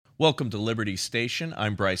Welcome to Liberty Station.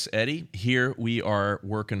 I'm Bryce Eddy. Here we are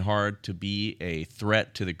working hard to be a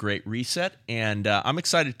threat to the Great Reset. And I'm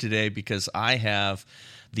excited today because I have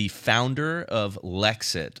the founder of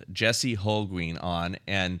Lexit, Jesse Holguin, on.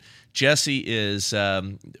 And Jesse is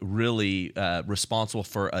really responsible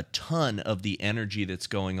for a ton of the energy that's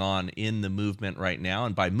going on in the movement right now.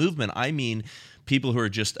 And by movement, I mean people who are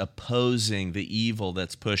just opposing the evil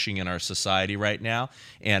that's pushing in our society right now,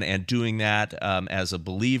 and doing that as a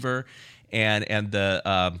believer. And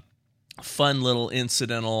the fun little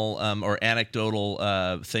incidental or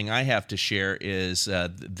anecdotal thing I have to share is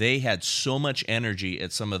they had so much energy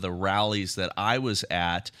at some of the rallies that I was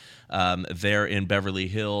at there in Beverly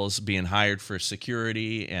Hills, being hired for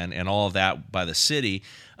security and all of that by the city.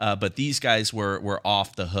 But these guys were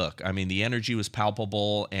off the hook. I mean, the energy was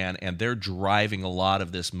palpable, and they're driving a lot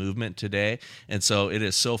of this movement today. And so it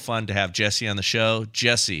is so fun to have Jesse on the show.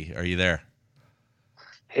 Jesse, are you there?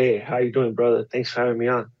 Hey, how you doing, brother? Thanks for having me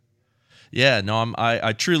on. Yeah, no,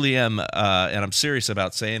 I truly am, and I'm serious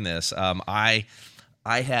about saying this. I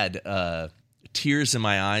had tears in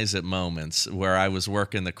my eyes at moments where I was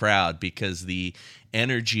working the crowd because the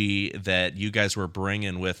energy that you guys were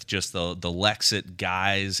bringing with just the Lexit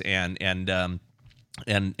guys and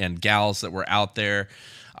gals that were out there.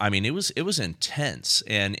 I mean, it was intense,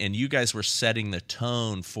 and you guys were setting the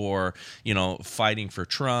tone for, fighting for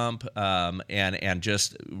Trump, and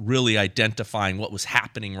just really identifying what was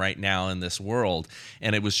happening right now in this world.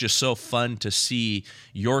 And it was just so fun to see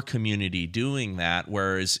your community doing that.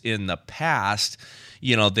 Whereas in the past,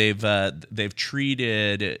 they've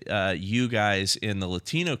treated you guys in the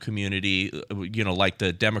Latino community, like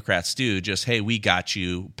the Democrats do. Just, hey, we got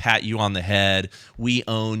you, pat you on the head, we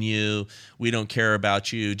own you, we don't care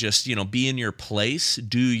about you. Just be in your place,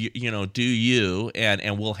 do you,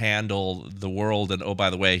 and we'll handle the world. And oh, by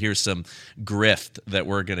the way, here's some grift that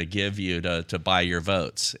we're going to give you to buy your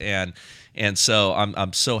votes. And so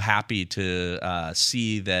I'm so happy to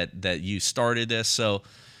see that you started this. So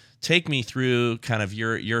take me through kind of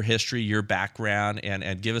your history, your background,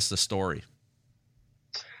 and give us the story.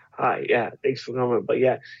 Hi, yeah, thanks for coming. But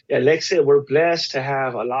yeah, like I said, we're blessed to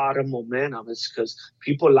have a lot of momentum. It's because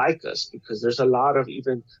people like us, because there's a lot of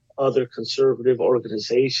even other conservative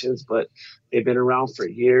organizations, but they've been around for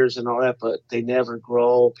years and all that, but they never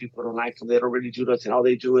grow. People don't like them. They don't really do nothing. All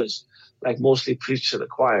they do is like mostly preach to the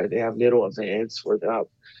choir. They have little events where they have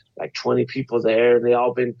like 20 people there, and they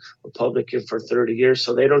all been Republican for 30 years,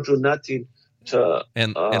 so they don't do nothing to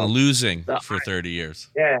And losing the for 30 years.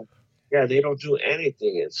 yeah. Yeah, they don't do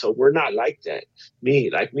anything, and so we're not like that.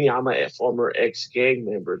 Like me, I'm a former ex-gang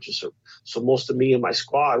member. So most of me and my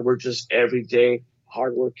squad, we're just everyday,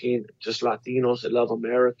 hardworking, just Latinos that love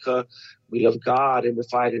America. We love God, and we're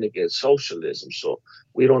fighting against socialism. So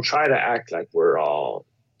we don't try to act like we're all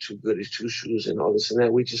too good as two shoes and all this and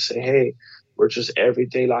that. We just say, hey, we're just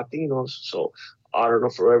everyday Latinos. So I don't know,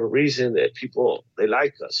 for whatever reason that people they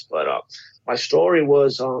like us. But my story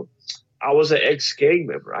was I was an ex-gang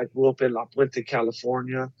member. I grew up in La Puente,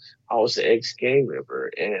 California. I was an ex-gang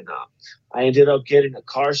member, and I ended up getting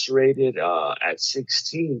incarcerated at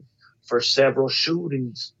 16 for several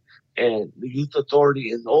shootings. And the youth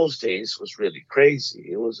authority in those days was really crazy.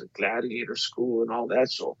 It was a gladiator school and all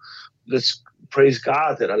that. So let's praise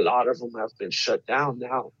God that a lot of them have been shut down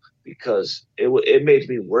now, because it made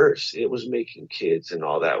me worse. It was making kids and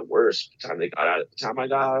all that worse. The time I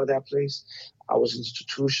got out of that place, I was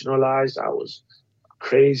institutionalized. I was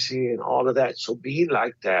crazy and all of that. So being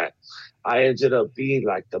like that, I ended up being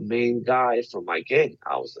like the main guy from my gang.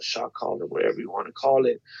 I was the shot caller, whatever you want to call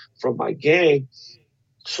it, from my gang.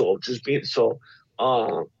 So just being so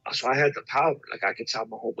I had the power. Like I could tell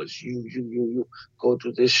my homies, you, go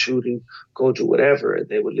do this shooting, go do whatever, and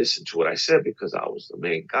they would listen to what I said because I was the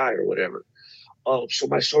main guy or whatever. So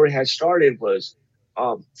my story had started was,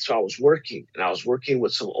 so I was working, and I was working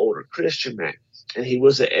with some older Christian man, and he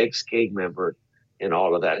was an ex-gang member and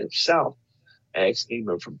all of that himself, ex-gang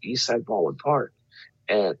member from Eastside Baldwin Park.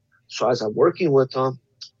 And so as I'm working with him,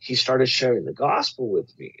 he started sharing the gospel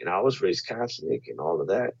with me, and I was raised Catholic and all of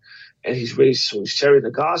that. And so he's sharing the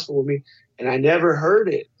gospel with me, and I never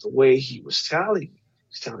heard it the way he was telling me.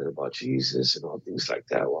 He's telling about Jesus and all things like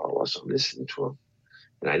that while I was listening to him.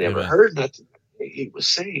 And I never Amen. heard nothing he was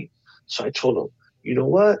saying. So I told him, you know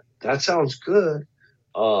what? That sounds good.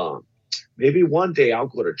 Maybe one day I'll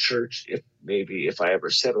go to church. If I ever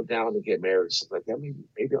settle down and get married or something like that,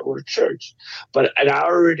 maybe I'll go to church. And I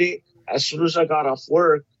already, as soon as I got off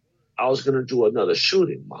work, I was gonna do another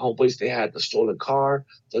shooting. My homeboys, they had the stolen car,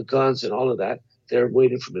 the guns, and all of that. They're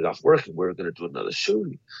waiting for me off work, and we were gonna do another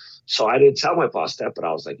shooting. So I didn't tell my boss that, but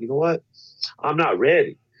I was like, you know what? I'm not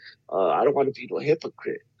ready. I don't want to be no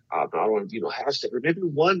hypocrite. I don't want to be no hashtag. Or maybe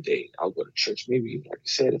one day I'll go to church. Maybe, like I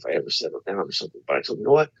said, if I ever settle down or something. But I told him, you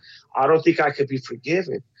know what? I don't think I could be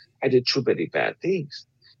forgiven. I did too many bad things.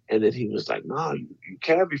 And then he was like, no, you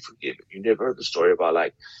can be forgiven. You never heard the story about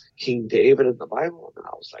like King David in the Bible? And I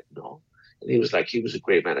was like, no. And he was like, he was a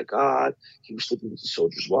great man of God. He was sleeping with the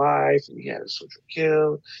soldier's wife and he had a soldier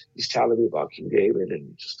killed. He's telling me about King David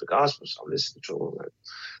and just the gospel. So I'm listening to him.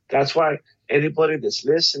 That's why anybody that's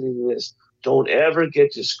listening to this, don't ever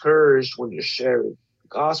get discouraged when you're sharing the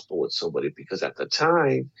gospel with somebody, because at the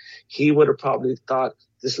time, he would have probably thought,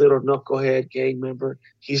 this little knucklehead gang member,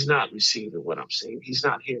 he's not receiving what I'm saying. He's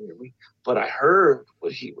not hearing me. But I heard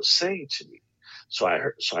what he was saying to me. So I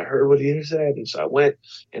heard what he said. And so I went,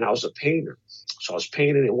 and I was a painter. So I was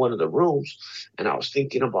painting in one of the rooms, and I was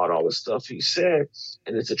thinking about all the stuff he said.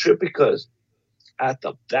 And it's a trip because at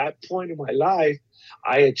that point in my life,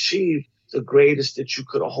 I achieved the greatest that you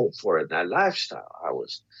could have hoped for in that lifestyle. I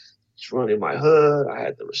was running my hood. I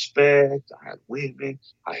had the respect. I had women.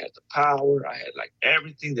 I had the power. I had like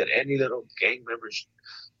everything that any little gang member's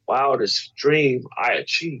wildest dream I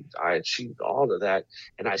achieved. I achieved all of that,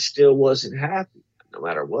 and I still wasn't happy. No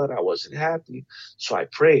matter what, I wasn't happy. So I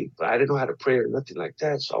prayed, but I didn't know how to pray or nothing like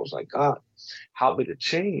that. So I was like, God, help me to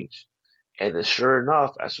change. And then sure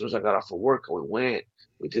enough, as soon as I got off of work, we went.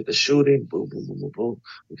 We did the shooting. Boom, boom, boom, boom, boom.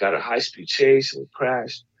 We got a high-speed chase, and we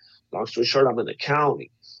crashed. Long story short, I'm in the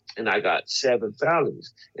county, and I got 7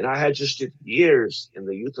 felonies. And I had just did years in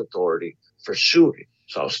the youth authority for shooting.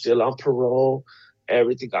 So I was still on parole.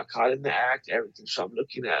 Everything got caught in the act, everything. So I'm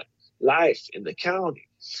looking at life in the county.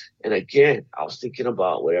 And again, I was thinking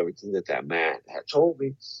about what everything that man had told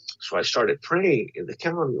me. So I started praying in the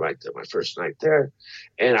county right there, my first night there.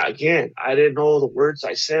 And again, I didn't know the words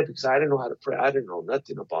I said because I didn't know how to pray. I didn't know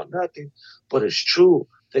nothing about nothing. But it's true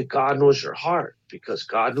that God knows your heart, because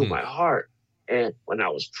God knew my heart. And when I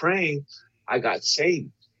was praying, I got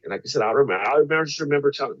saved. And like I said, I just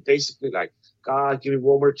remember telling, basically like, God, give me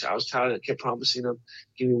one more chance. I kept promising him,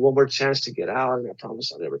 give me one more chance to get out. And I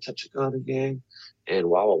promised I'll never touch a gun again. And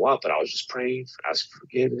But I was just praying, asking for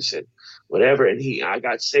forgiveness and whatever. And I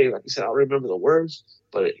got saved. Like I said, I don't remember the words,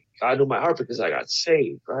 but God knew my heart because I got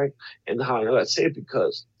saved, right? And how I know I got saved,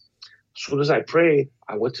 because as soon as I prayed,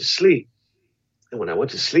 I went to sleep. And when I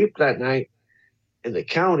went to sleep that night in the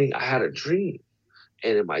county, I had a dream.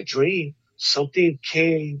 And in my dream, something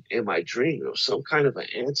came in my dream. It was some kind of an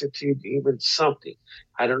entity, demon, something.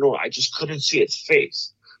 I don't know. I just couldn't see its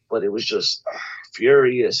face, but it was just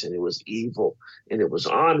furious, and it was evil, and it was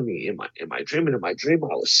on me in my dream. And in my dream,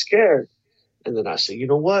 I was scared. And then I said, you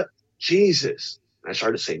know what? Jesus. And I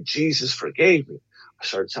started saying, Jesus forgave me. I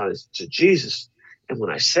started telling it to Jesus. And when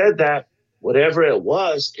I said that, whatever it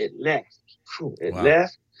was, it left. It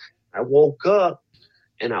left. I woke up,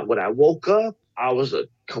 and when I woke up, I was a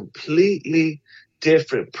completely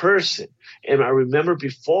different person. And I remember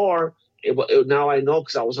before, now I know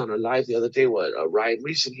because I was on a live the other day with Ryan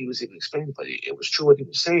Reese, and he was even explaining, but it was true what he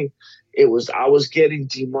was saying. I was getting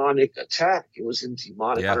demonic attack. It was in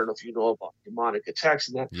demonic. I don't know if you know about demonic attacks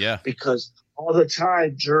and that. Yeah. Because all the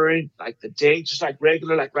time during like the day, just like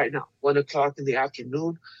regular, like right now, 1:00 in the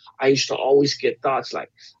afternoon, I used to always get thoughts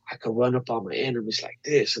like, I could run up on my enemies like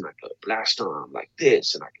this, and I could blast on them like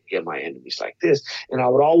this, and I could get my enemies like this. And I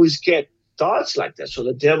would always get thoughts like that. So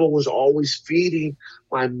the devil was always feeding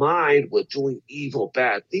my mind with doing evil,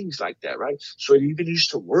 bad things like that, right? So it even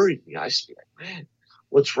used to worry me. I used to be like, man,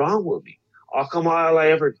 what's wrong with me? How come all I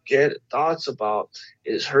ever get thoughts about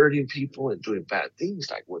is hurting people and doing bad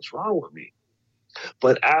things? Like, what's wrong with me?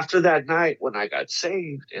 But after that night, when I got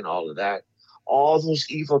saved and all of that, all those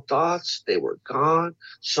evil thoughts, they were gone.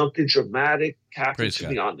 Something dramatic happened to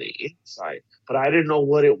me on the inside. But I didn't know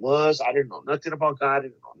what it was. I didn't know nothing about God. I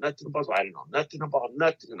didn't know nothing about God. I didn't know nothing about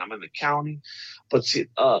nothing. And I'm in the county. But see,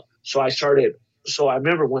 so I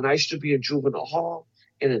remember when I used to be in juvenile hall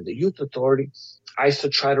and in the youth authority, I used to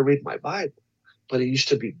try to read my Bible. But it used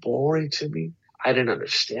to be boring to me. I didn't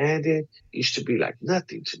understand it. It used to be like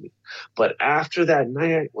nothing to me. But after that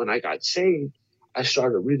night, when I got saved, I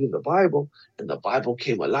started reading the Bible, and the Bible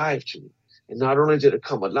came alive to me. And not only did it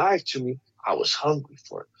come alive to me, I was hungry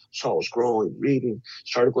for it. So I was growing, reading,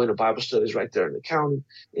 started going to Bible studies right there in the county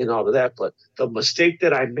and all of that. But the mistake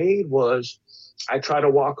that I made was I tried to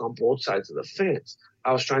walk on both sides of the fence.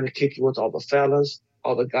 I was trying to kick it with all the fellas,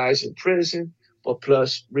 all the guys in prison, but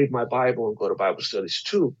plus read my Bible and go to Bible studies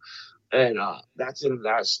too. And that's in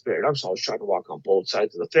that spirit. So I was trying to walk on both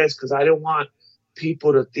sides of the fence because I didn't want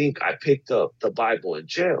people to think I picked up the Bible in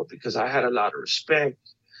jail, because I had a lot of respect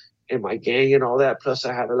in my gang and all that. Plus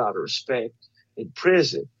I had a lot of respect in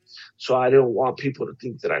prison. So I didn't want people to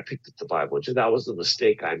think that I picked up the Bible. And that was the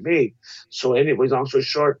mistake I made. So anyways, long story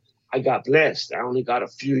short, I got blessed. I only got a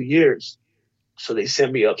few years. So they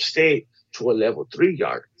sent me upstate to a level 3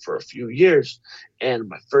 yard for a few years. And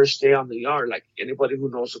my first day on the yard, like anybody who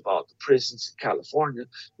knows about the prisons in California,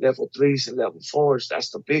 level 3s and level 4s, that's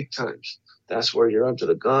the big times. That's where you're under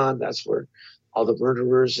the gun. That's where all the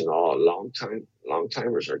murderers and all long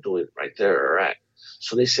timers are doing right there are at.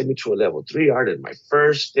 So they sent me to a level 3 yard. And my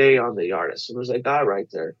first day on the yard, as soon as I got right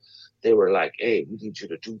there, they were like, hey, we need you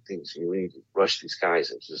to do things. We need to rush these guys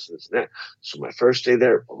and just this and that. So my first day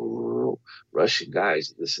there, rushing guys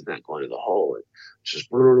and this and that, going to the hole and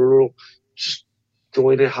just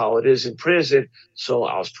doing it how it is in prison. So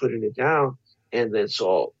I was putting it down. And then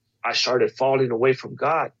so I started falling away from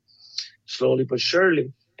God slowly but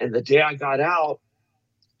surely. And the day I got out,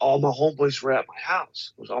 all my homeboys were at my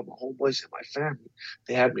house. It was all my homeboys and my family.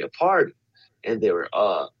 They had me a party. And they were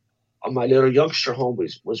my little youngster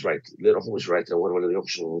homeboys was right there. One of the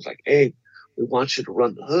youngsters was like, hey, we want you to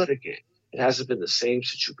run the hood again. It hasn't been the same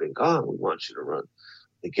since you've been gone. We want you to run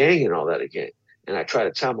the gang and all that again. And I tried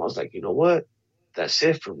to tell them, I was like, you know what? That's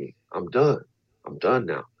it for me. I'm done. I'm done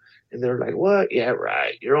now. And they're like, what? Yeah,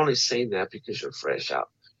 right. You're only saying that because you're fresh out.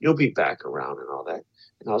 You'll be back around and all that.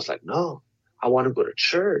 And I was like, no, I want to go to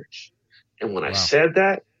church. And when I said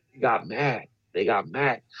that, they got mad. They got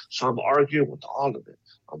mad. So I'm arguing with all of them.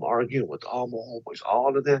 I'm arguing with all my homeboys,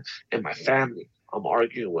 all of them, and my family. I'm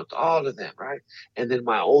arguing with all of them, right? And then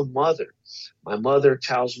my mother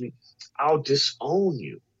tells me, I'll disown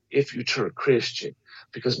you if you turn Christian,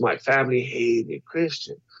 because my family hated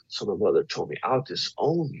Christian. So my mother told me, I'll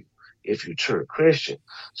disown you if you turn Christian.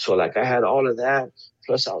 So like I had all of that,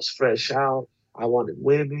 plus I was fresh out. I wanted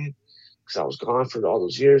women because I was gone for all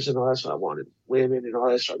those years and all that. So I wanted women and all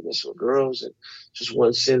that. I started messing with girls, and just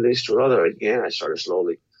one sin leads to another. Again, I started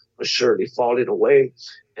slowly but surely falling away.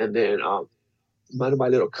 And then one of my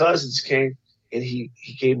little cousins came and he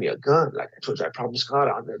gave me a gun. Like I told you, I promised God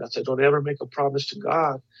on there. I said, don't ever make a promise to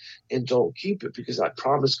God and don't keep it, because I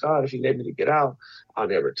promised God if he let me to get out, I'll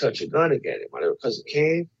never touch a gun again. And my little cousin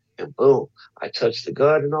came and boom, I touched the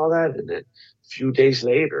gun and all that. And then a few days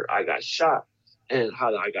later, I got shot. And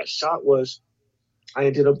how I got shot was I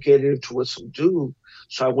ended up getting into it with some dude.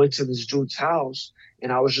 So I went to this dude's house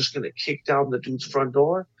and I was just going to kick down the dude's front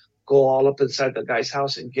door, go all up inside the guy's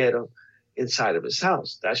house and get him inside of his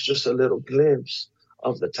house. That's just a little glimpse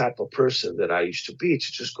of the type of person that I used to be,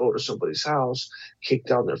 to just go to somebody's house, kick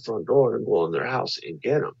down their front door and go in their house and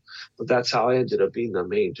get them. But that's how I ended up being the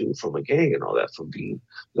main dude from a gang and all that, from being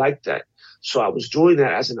like that. So I was doing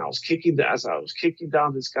that as I was kicking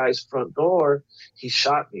down this guy's front door, he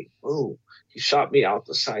shot me. Boom. He shot me out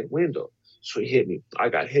the side window. So he hit me. I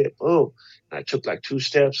got hit. Boom. And I took like 2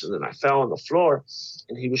 steps and then I fell on the floor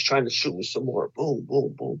and he was trying to shoot me some more. Boom,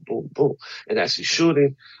 boom, boom, boom, boom. And as he's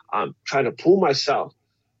shooting, I'm trying to pull myself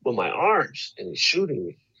with my arms and he's shooting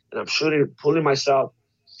me. And I'm pulling myself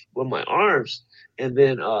with my arms. And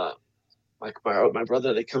then my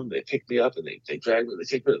brother, they pick me up and they drag me, they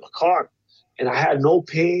take me to the car. And I had no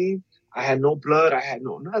pain. I had no blood. I had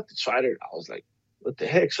no nothing. So I was like, what the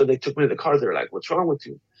heck? So they took me to the car. They're like, what's wrong with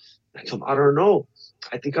you? I told them, I don't know.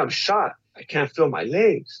 I think I'm shot. I can't feel my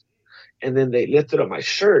legs. And then they lifted up my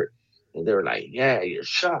shirt and they were like, yeah, you're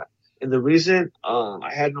shot. And the reason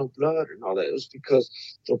I had no blood and all that, it was because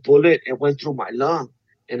the bullet, it went through my lung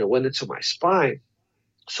and it went into my spine.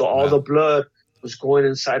 So all the blood was going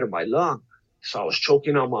inside of my lung. So I was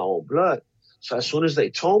choking on my own blood. So as soon as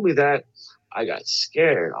they told me that, I got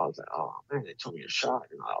scared. I was like, oh man, they told me you're shot.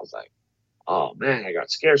 And I was like, oh man, I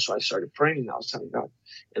got scared. So I started praying. I was telling God.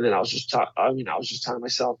 And then I was just telling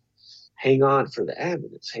myself, hang on for the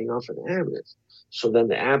ambulance, hang on for the ambulance. So then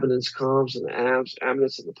the ambulance comes and the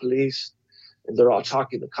ambulance and the police, and they're all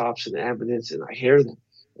talking, the cops in the ambulance, and I hear them.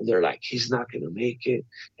 And they're like, he's not going to make it.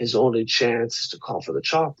 His only chance is to call for the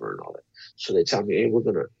chopper and all that. So they tell me, hey, we're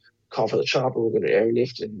going to call for the chopper. We're going to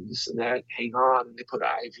airlift and this and that. Hang on. And they put an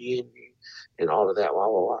IV in me and all of that. Blah,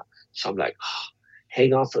 blah, blah. So I'm like,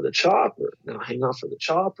 hang on for the chopper. Now, hang on for the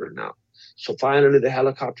chopper now. So finally the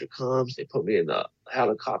helicopter comes. They put me in the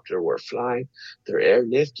helicopter. We're flying. They're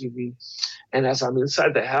airlifting me. And as I'm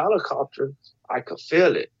inside the helicopter, I could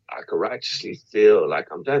feel it. I could righteously feel like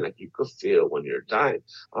I'm dying. Like you could feel when you're dying.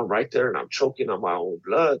 I'm right there and I'm choking on my own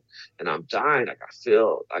blood and I'm dying. Like I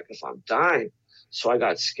feel like if I'm dying. So I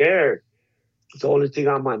got scared. The only thing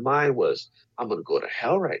on my mind was I'm going to go to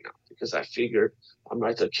hell right now, because I figured I'm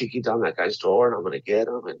right there kicking down that guy's door and I'm going to get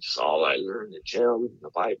him. And just all I learned in jail, reading the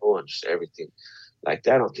Bible and just everything like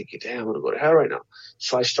that. I'm thinking, damn, I'm going to go to hell right now.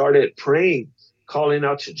 So I started praying, calling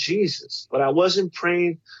out to Jesus. But I wasn't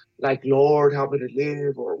praying like, Lord, help me to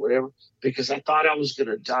live or whatever, because I thought I was going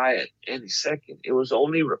to die at any second. It was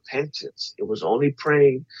only repentance. It was only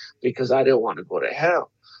praying because I didn't want to go to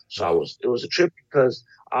hell. So Wow. it was a trip because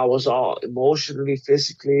I was all emotionally,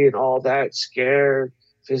 physically, and all that, scared,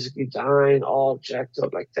 physically dying, all jacked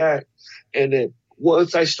up like that. And then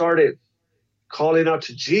once I started calling out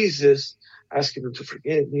to Jesus, asking him to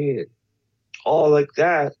forgive me and all like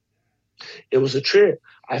that, it was a trip.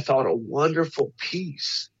 I felt a wonderful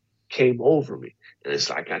peace came over me. And it's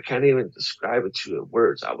like, I can't even describe it to you in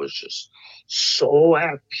words. I was just so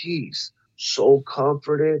at peace, so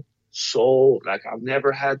comforted, so like I've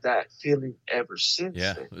never had that feeling ever since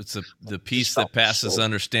Yeah, then. it's the Just peace that felt passes so,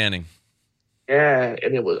 understanding. yeah.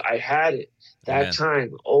 And I had it that Amen.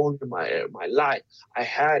 time, all in my life. I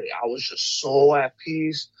had it. I was just so at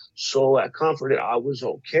peace, so at comforted. I was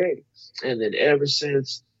okay. And then ever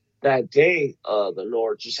since that day, the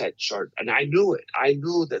Lord just had charged, and I knew it. I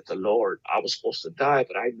knew that the Lord, I was supposed to die,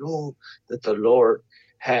 but I knew that the Lord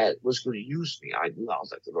was going to use me. I knew I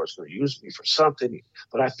was like, the Lord's going to use me for something,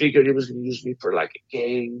 but I figured He was going to use me for like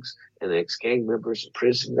gangs and ex-gang members and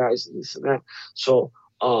prison guys and this and that. So,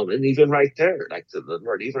 and even right there, like the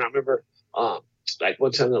Lord, even I remember, um, like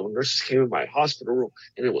one time the nurses came in my hospital room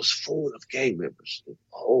and it was full of gang members. The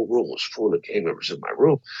whole room was full of gang members in my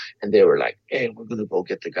room. And they were like, hey, we're going to go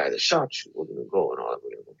get the guy that shot you. We're going to go and all that.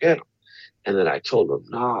 We're going to go get him. And then I told them,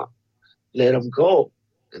 nah, let him go.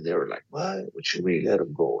 And they were like, what you mean let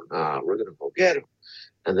him go? Nah, we're going to go get him.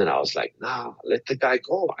 And then I was like, nah, let the guy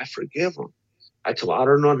go. I forgive him. I told him, I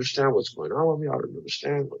don't understand what's going on with me. I don't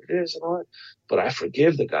understand what it is and all that. But I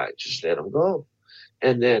forgive the guy. Just let him go.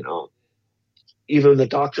 And then even the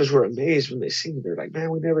doctors were amazed when they see me. They're like, man,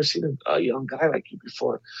 we've never seen a young guy like you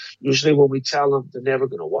before. Usually when we tell them they're never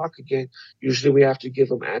going to walk again, usually we have to give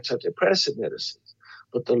them antidepressant medicines.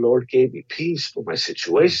 But the Lord gave me peace for my Hmm.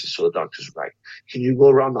 situation. So the doctors were like, can you go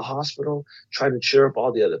around the hospital trying to cheer up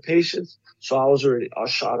all the other patients? So I was already all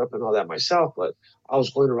shot up and all that myself, but I was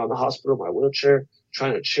going around the hospital in my wheelchair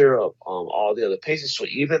trying to cheer up all the other patients. So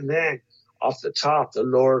even then, off the top, the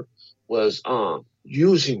Lord was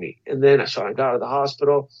using me. And then so I got out of the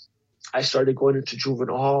hospital. I started going into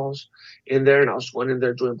juvenile halls in there, and I was going in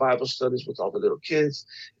there doing Bible studies with all the little kids,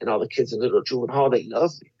 and all the kids in the little juvenile hall. They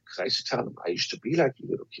loved me because I used to tell them I used to be like you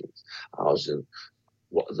little kids. I was in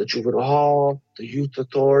the juvenile hall, the youth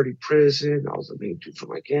authority, prison. I was the main dude for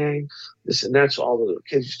my gang, this and that. So all the little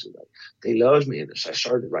kids used to like, they loved me. And so I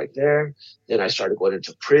started right there. Then I started going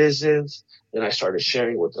into prisons. Then I started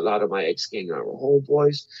sharing with a lot of my ex-gang and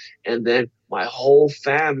homeboys. And then my whole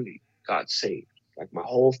family got saved. Like my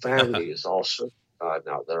whole family is also God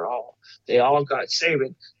now. They all got saved.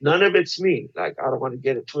 And none of it's me. Like I don't want to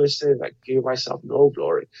get it twisted. Like give myself no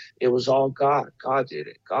glory. It was all God. God did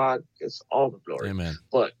it. God gets all the glory. Amen.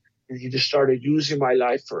 But He just started using my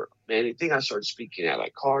life for many things. I started speaking at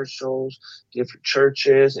like car shows, different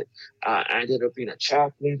churches, and I ended up being a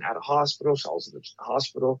chaplain at a hospital. So I was in the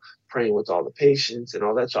hospital praying with all the patients and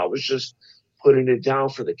all that. So I was just putting it down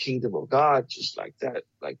for the kingdom of God, just like that,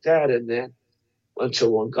 like that. And then that's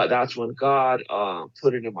when God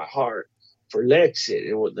put it in my heart for Lexit.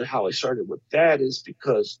 And how I started with that is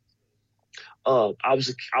because I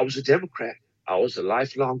was a Democrat. I was a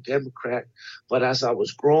lifelong Democrat, but as I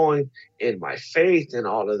was growing in my faith and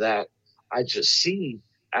all of that, I just seen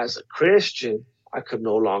as a Christian I could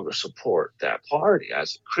no longer support that party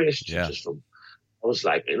as a Christian. Yeah. Just from I was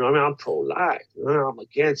like, I mean, I'm pro-life. I'm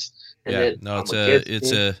against, and Yeah. then No, I'm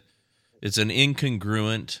against it. it's an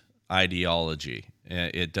incongruent ideology.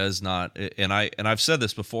 It does not, and I've said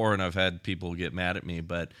this before, and I've had people get mad at me,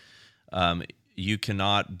 but um, you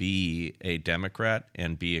cannot be a Democrat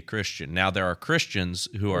and be a Christian. Now, there are Christians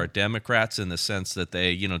who are Democrats in the sense that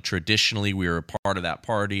they, traditionally we were a part of that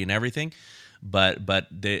party and everything, but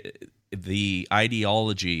the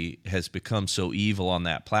ideology has become so evil on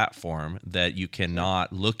that platform that you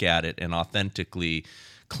cannot look at it and authentically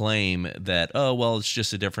claim that, oh, well, it's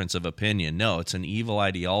just a difference of opinion. No, it's an evil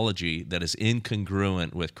ideology that is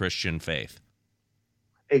incongruent with Christian faith.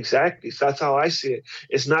 Exactly. So that's how I see it.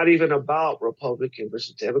 It's not even about Republican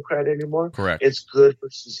versus Democrat anymore. Correct. It's good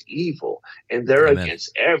versus evil, and they're Amen.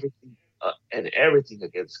 against everything and everything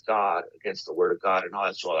against God, against the Word of God, and all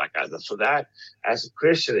that. So that as a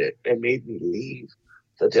Christian, it made me leave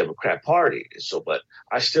the Democrat Party. So, but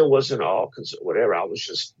I still wasn't all whatever. I was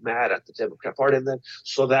just mad at the Democrat Party, and then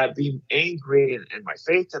so that being angry and my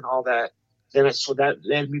faith and all that, so that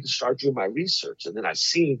led me to start doing my research, and then I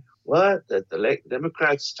seen what the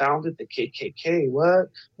Democrats founded the KKK, what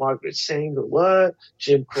Margaret Sanger, what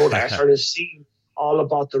Jim Crow. Like I started seeing all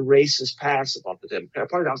about the racist past about the Democrat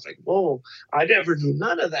Party. I was like, whoa, I never knew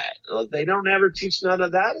none of that. They don't ever teach none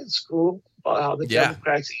of that in school about how the Yeah.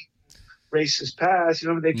 Democrats racist past.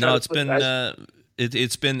 They try No, to put guys.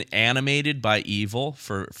 it's been animated by evil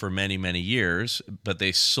for many, many years, but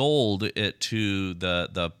they sold it to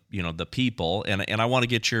the people, and I want to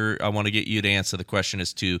get you to answer the question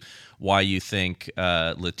as to why you think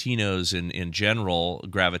Latinos in general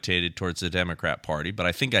gravitated towards the Democrat Party. But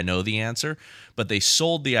I think I know the answer. But they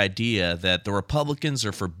sold the idea that the Republicans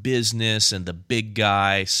are for business and the big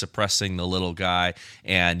guy suppressing the little guy,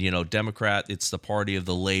 and Democrat, it's the party of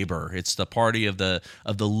the labor, it's the party of the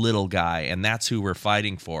little guy, and that's who we're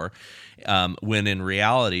fighting for. When in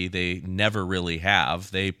reality they never really have.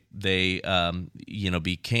 They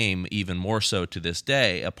became, even more so to this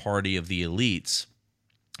day, a party of the elites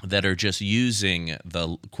that are just using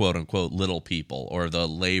the quote unquote little people or the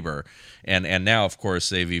labor. And now, of course,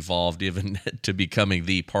 they've evolved even to becoming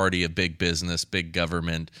the party of big business, big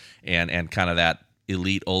government, and kind of that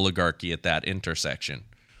elite oligarchy at that intersection.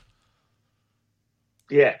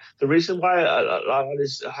 Yeah, the reason why a lot of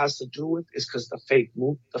this has to do with is because the fake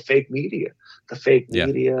media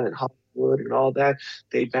and Hollywood and all that,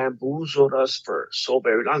 they bamboozled us for so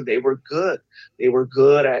very long. They were good. They were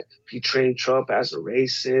good at portraying Trump as a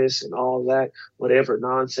racist and all that, whatever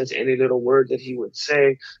nonsense, any little word that he would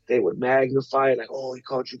say, they would magnify it like, oh, he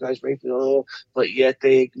called you guys rapists, oh, but yet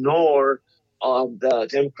they ignore the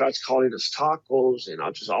Democrats calling us tacos and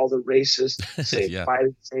just all the racists say Yeah.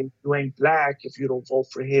 Biden saying you ain't black if you don't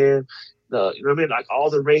vote for him. You know what I mean? Like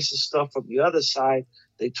all the racist stuff from the other side,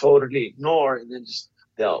 they totally ignore, and then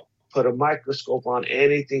they'll put a microscope on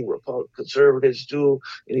anything conservatives do,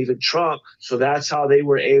 and even Trump. So that's how they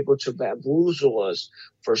were able to bamboozle us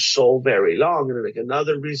for so very long. And like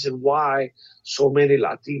another reason why so many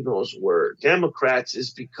Latinos were Democrats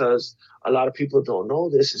is because a lot of people don't know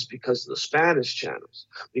this, is because of the Spanish channels.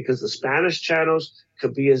 Because the Spanish channels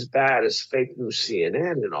could be as bad as fake news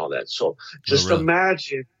CNN and all that. So just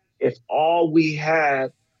imagine if all we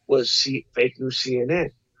had was fake news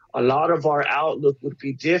CNN. A lot of our outlook would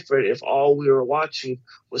be different if all we were watching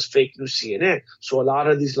was fake news CNN. So a lot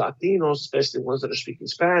of these Latinos, especially ones that are speaking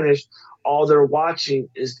Spanish, all they're watching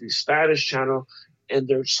is the Spanish channel,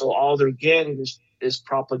 and all they're getting is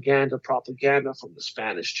propaganda from the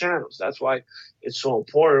Spanish channels. That's why it's so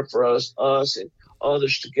important for us and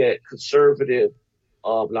others to get conservative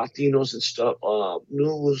Latinos and stuff,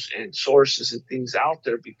 news and sources and things out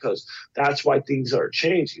there, because that's why things are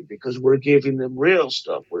changing, because we're giving them real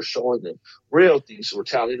stuff. We're showing them real things. We're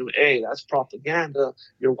telling them, hey, that's propaganda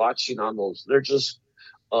you're watching on those. They're just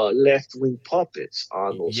left-wing puppets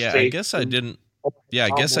on those. Yeah, I guess I didn't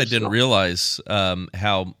realize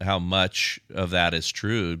how much of that is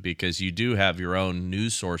true, because you do have your own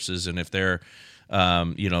news sources, and if they're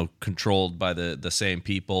controlled by the same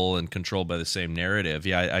people and controlled by the same narrative.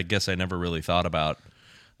 Yeah, I guess I never really thought about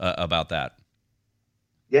that.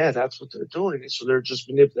 Yeah, that's what they're doing. So they're just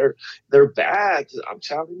they're bad. I'm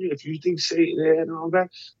telling you, if you think Satan and all that,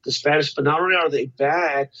 the Spanish, but not only are they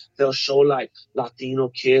bad, they'll show like Latino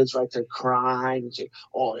kids, right? They're crying and say,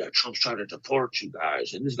 "Oh yeah, Trump's trying to deport you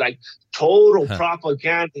guys," and it's like total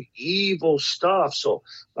propaganda, evil stuff. So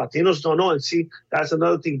Latinos don't know. And see, that's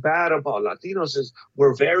another thing bad about Latinos is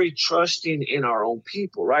we're very trusting in our own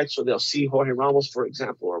people, right? So they'll see Jorge Ramos, for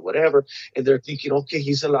example, or whatever, and they're thinking, okay,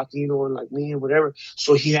 he's a Latino and like me and whatever,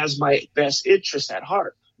 so he has my best interest at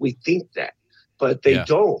heart. We think that, but they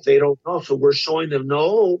don't. They don't know. So we're showing them,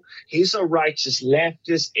 no, he's a righteous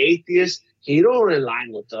leftist, atheist. He don't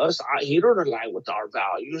align with us. He don't align with our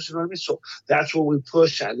values. You know what I mean? So that's what we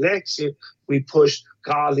push at Lexit. We push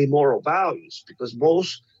godly moral values, because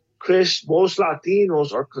most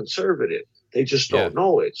Latinos are conservative. They just don't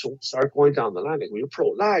know it. So we start going down the line. Like, well, you're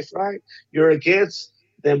pro-life, right? You're against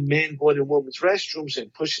them men going in women's restrooms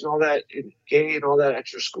and pushing all that and gay and all that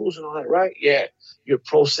at your schools and all that, right? Yeah. You're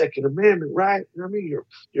pro-Second Amendment, right? You know what I mean?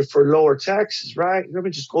 You're for lower taxes, right? You know what I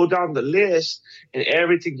mean? Just go down the list and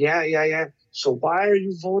everything. Yeah. So why are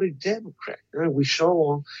you voting Democrat? You know, we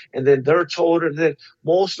show them, and then they're told that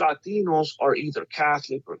most Latinos are either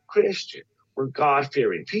Catholic or Christian. We're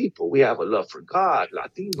God-fearing people. We have a love for God,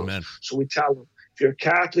 Latinos. Amen. So we tell them, if you're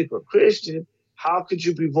Catholic or Christian, how could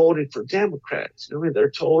you be voting for Democrats? You know what I mean? They're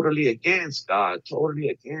totally against God, totally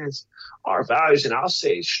against our values. And I'll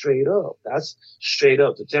say straight up, that's straight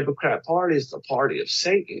up. The Democrat Party is the party of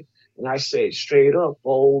Satan. And I say it straight up,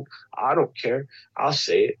 bold. I don't care. I'll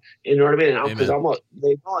say it. You know what I mean? Because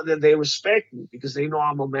they know, and then they respect me because they know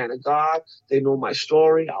I'm a man of God. They know my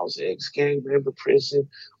story. I was an ex-gang member, prison,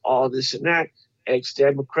 all this and that.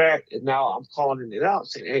 ex-Democrat, and now I'm calling it out,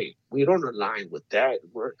 saying, "Hey, we don't align with that.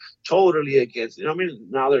 We're totally against." You know what I mean?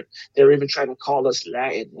 Now they're even trying to call us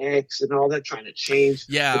Latinx and all that, trying to change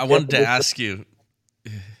Yeah, the I wanted to definition. ask you.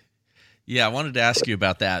 Yeah, I wanted to ask you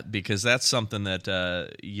about that because that's something that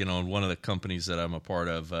in one of the companies that I'm a part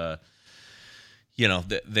of,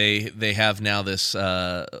 they have now this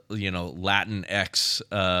Latinx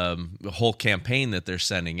whole campaign that they're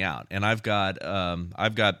sending out, and I've got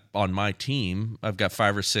on my team, I've got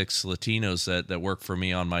 5 or 6 Latinos that work for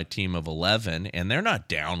me on my team of 11, and they're not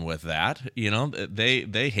down with that.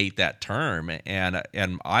 They hate that term, and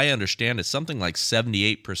I understand it's something like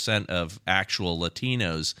 78% of actual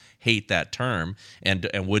Latinos hate that term and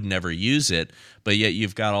would never use it, but yet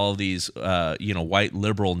you've got all these white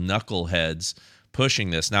liberal knuckleheads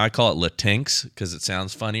pushing this. Now I call it Latinx because it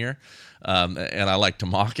sounds funnier, and I like to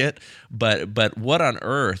mock it. But what on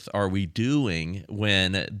earth are we doing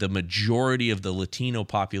when the majority of the Latino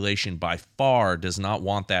population by far does not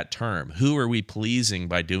want that term? Who are we pleasing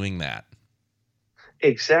by doing that?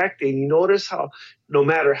 Exactly. And you notice how, no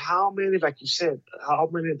matter how many, like you said, how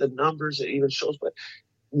many of the numbers it even shows, but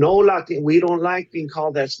no Latino, we don't like being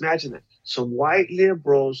called that. Imagine that. Some white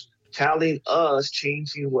liberals telling us,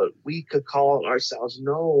 changing what we could call ourselves.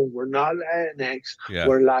 No, we're not Latinx. Yeah.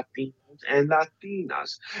 We're Latinos and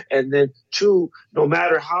Latinas. And then 2, no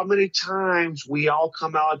matter how many times we all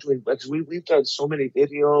come out doing, because we've done so many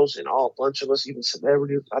videos and a bunch of us, even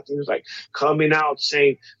celebrities, Latinos, like coming out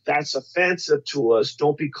saying that's offensive to us.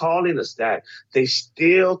 Don't be calling us that. They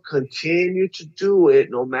still continue to do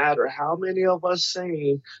it, no matter how many of us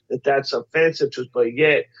saying that that's offensive to us. But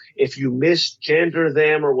yet, if you misgender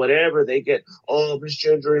them or whatever, they get,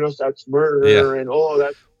 misgendering us, that's murder, and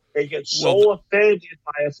they get so offended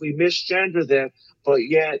by if we misgender them, but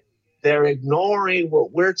yet they're ignoring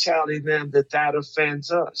what we're telling them that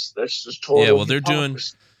offends us. That's just total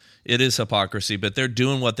hypocrisy. It is hypocrisy, but they're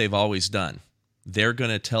doing what they've always done. They're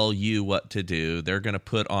going to tell you what to do. They're going to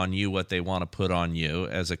put on you what they want to put on you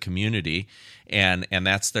as a community, and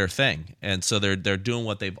that's their thing. And so they're doing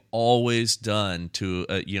what they've always done to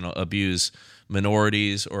abuse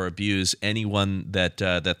minorities or abuse anyone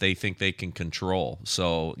that they think they can control.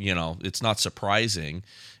 So it's not surprising.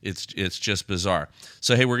 It's just bizarre.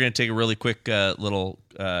 So hey, we're going to take a really quick little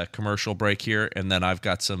commercial break here, and then I've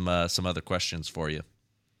got some other questions for you.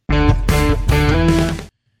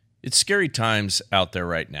 It's scary times out there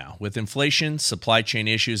right now. With inflation, supply chain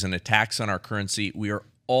issues, and attacks on our currency, we are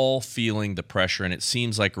all feeling the pressure, and it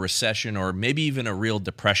seems like a recession or maybe even a real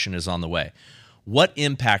depression is on the way. What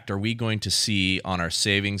impact are we going to see on our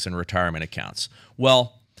savings and retirement accounts?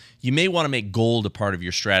 Well, you may want to make gold a part of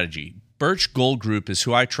your strategy. Birch Gold Group is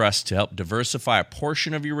who I trust to help diversify a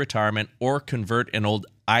portion of your retirement or convert an old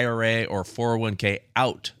IRA or 401k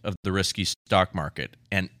out of the risky stock market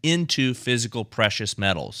and into physical precious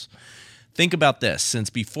metals. Think about this.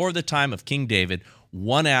 Since before the time of King David,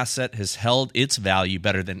 one asset has held its value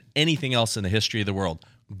better than anything else in the history of the world: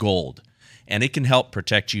 gold. And it can help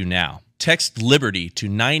protect you now. Text Liberty to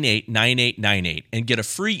 989898 and get a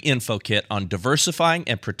free info kit on diversifying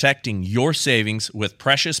and protecting your savings with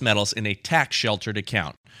precious metals in a tax-sheltered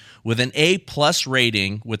account. With an A+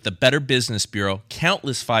 rating with the Better Business Bureau,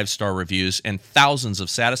 countless 5-star reviews, and thousands of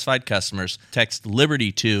satisfied customers, text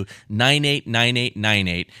Liberty to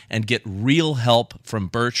 989898 and get real help from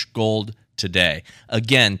Birch Gold today.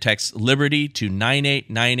 Again, text Liberty to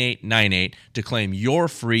 989898 to claim your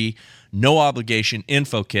free, no obligation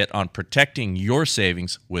info kit on protecting your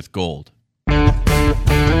savings with gold.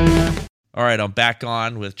 All right, I'm back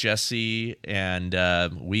on with Jesse, and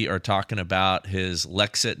we are talking about his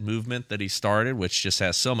Lexit movement that he started, which just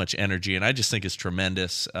has so much energy, and I just think it's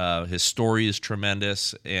tremendous. His story is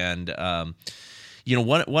tremendous, and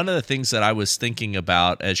one of the things that I was thinking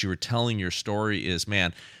about as you were telling your story is,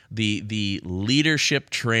 man, the leadership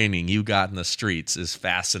training you got in the streets is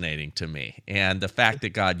fascinating to me, and the fact that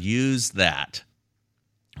God used that,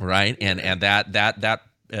 right, and that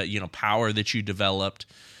power that you developed,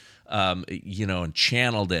 and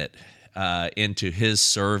channeled it into His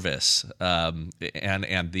service,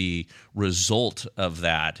 and the result of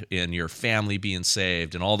that in your family being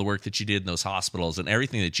saved, and all the work that you did in those hospitals, and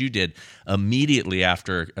everything that you did immediately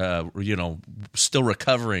after, still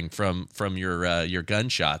recovering from your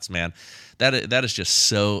gunshots, man, that is just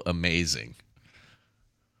so amazing.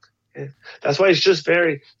 That's why it's just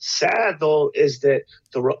very sad, though, is that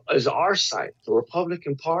our side, the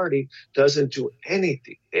Republican Party, doesn't do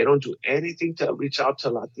anything. They don't do anything to reach out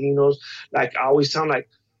to Latinos. Like I always sound like,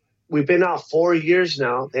 we've been out 4 years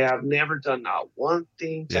now. They have never done not one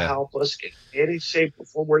thing to Yeah. help us in any shape or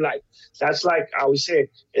form. We're like, that's like I always say,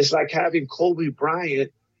 it's like having Kobe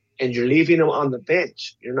Bryant and you're leaving him on the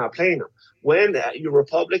bench. You're not playing him. When your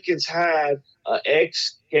Republicans had an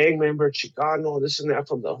ex-gang member, Chicano, this and that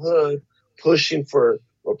from the hood, pushing for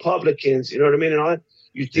Republicans, you know what I mean? And all that,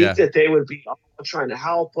 you think that they would be all trying to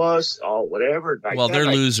help us or whatever. Like Well, that. they're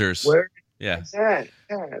Like, losers. where Yeah. is that?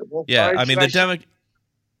 Yeah. Well, Yeah. I mean, the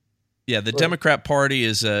Right. Democrat Party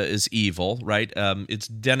is evil, right? It's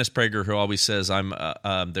Dennis Prager who always says,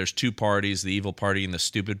 there's two parties, the evil party and the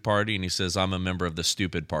stupid party, and he says, I'm a member of the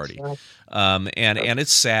stupid party. And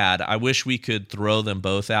it's sad. I wish we could throw them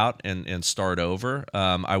both out and start over.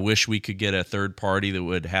 I wish we could get a third party that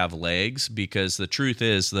would have legs, because the truth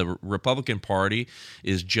is the Republican Party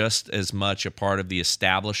is just as much a part of the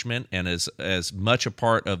establishment and as much a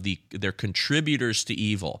part of their contributors to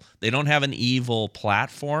evil. They don't have an evil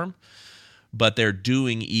platform, but they're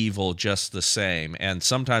doing evil just the same. And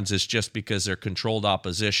sometimes it's just because they're controlled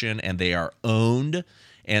opposition and they are owned,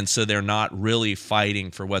 and so they're not really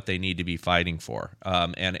fighting for what they need to be fighting for.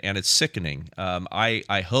 And it's sickening.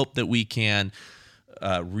 I hope that we can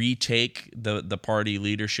retake the party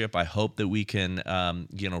leadership. I hope that we can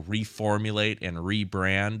reformulate and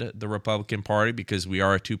rebrand the Republican Party, because we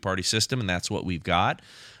are a two-party system, and that's what we've got.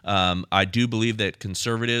 I do believe that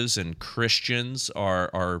conservatives and Christians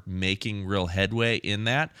are making real headway in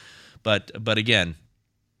that, but again,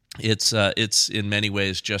 it's in many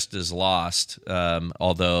ways just as lost,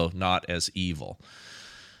 although not as evil.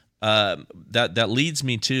 That leads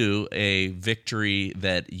me to a victory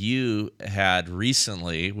that you had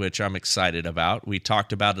recently, which I'm excited about. We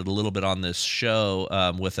talked about it a little bit on this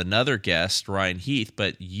show with another guest, Ryan Heath,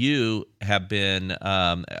 but you have been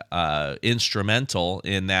instrumental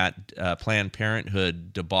in that Planned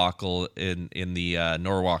Parenthood debacle in the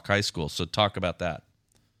Norwalk High School. So talk about that.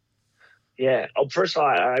 Yeah. Oh, first of all,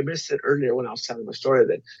 I missed it earlier when I was telling my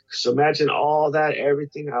story. So imagine all that,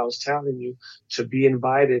 everything I was telling you, to be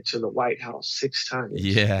invited to the White House 6 times.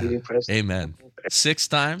 Yeah. Amen. 6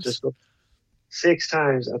 times? Just 6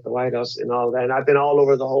 times at the White House and all that. And I've been all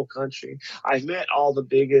over the whole country. I've met all the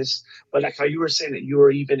biggest, but like how you were saying that you were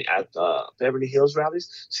even at the Beverly Hills rallies.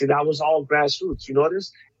 See, that was all grassroots. You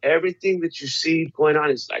notice everything that you see going on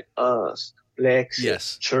is like us, Lex,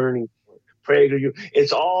 yes, Turning, PragerU.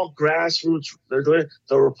 It's all grassroots. They're doing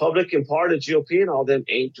the Republican Party, GOP, and all them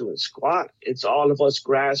ain't doing squat. It's all of us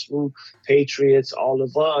grassroots patriots, all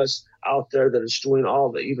of us out there that is doing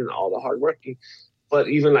even all the hard working. But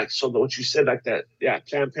even like, so what you said like that, yeah,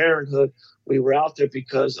 Planned Parenthood, we were out there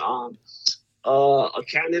because a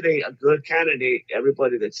good candidate,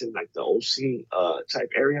 everybody that's in like the OC type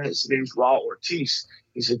area, his name's Raul Ortiz.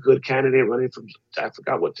 He's a good candidate running from, I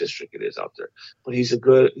forgot what district it is out there, but he's a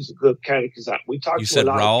good candidate because we talked to a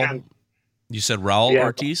lot of candidates. You said Raul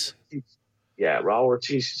Ortiz? Yeah, Raul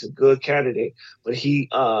Ortiz. He's a good candidate, but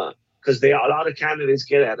because a lot of candidates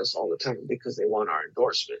get at us all the time because they want our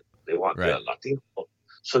endorsement. They want the Latino vote.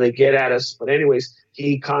 So they get at us. But anyways,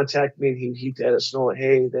 he contacted me and he let us know,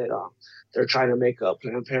 hey, that they're trying to make a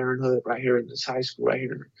Planned Parenthood right here in this high school, right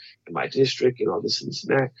here in my district, and all this and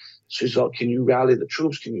that. So he's like, can you rally the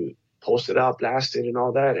troops? Can you post it out, blast it, and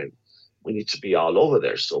all that? And we need to be all over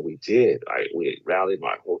there. So we did. We rallied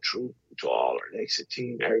my whole troop, to all our exit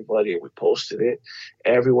team, everybody, and we posted it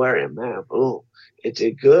everywhere. And man, boom, it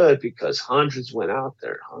did good because hundreds went out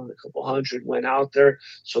there. A couple hundred went out there.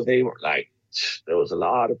 So they were like, there was a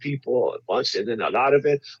lot of people, a bunch, and then a lot of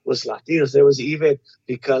it was Latinos. There was even,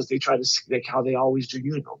 because they tried to, like how they always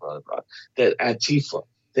do, brother, that Antifa,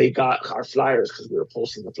 they got our flyers because we were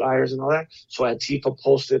posting the flyers and all that. So Antifa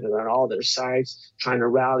posted it on all their sites, trying to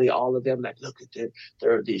rally all of them. Like, look at them,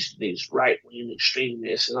 there are these right-wing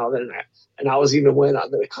extremists and all that. And I was even went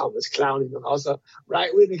under the comments clowning them. I was like,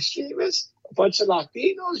 right-wing extremists? A bunch of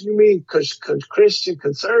Latinos? You mean Christian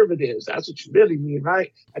conservatives? That's what you really mean,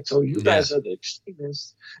 right? I told you guys are the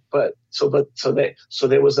extremists. So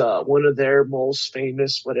there was one of their most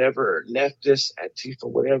famous, whatever, leftist, Antifa,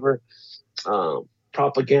 whatever,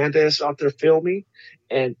 propagandists out there filming.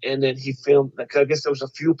 And then he filmed, like, I guess there was a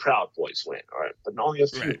few Proud Boys went, all right, but only a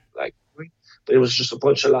few, but it was just a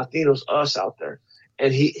bunch of Latinos, us out there.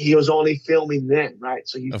 And he was only filming them, right?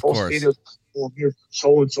 So he posted videos. Here's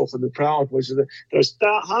so-and-so from the Proud Boys. There's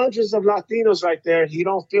hundreds of Latinos right there. He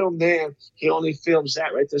don't film them. He only films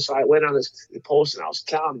that right there. So I went on his post and I was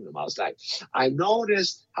clowning him. I was like, I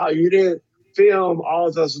noticed how you didn't film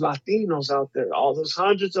all those Latinos out there, all those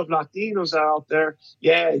hundreds of Latinos out there.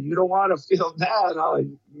 Yeah, you don't want to film that. Huh?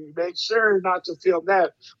 You make sure not to film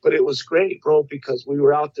that. But it was great, bro, because we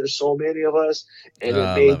were out there, so many of us, and it I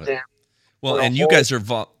love made it. them. Well, and you guys are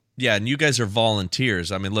and you guys are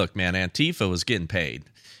volunteers. I mean, look, man, Antifa was getting paid.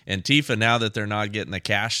 Antifa, now that they're not getting the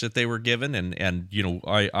cash that they were given, and you know,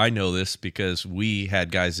 I know this because we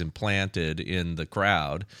had guys implanted in the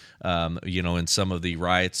crowd, you know, in some of the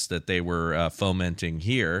riots that they were fomenting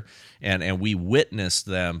here, and we witnessed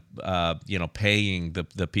them, you know, paying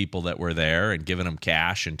the people that were there and giving them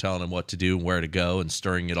cash and telling them what to do and where to go and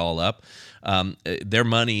stirring it all up. Their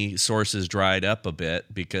money sources dried up a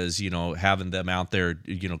bit because, you know, having them out there,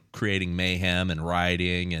 you know, creating mayhem and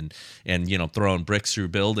rioting and you know, throwing bricks through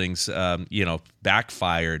buildings, you know,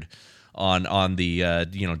 backfired on the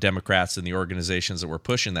you know, Democrats and the organizations that were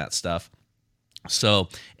pushing that stuff. So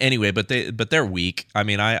anyway, but they're weak. I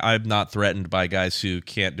mean, I'm not threatened by guys who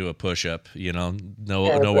can't do a push-up, you know,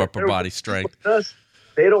 no upper body strength.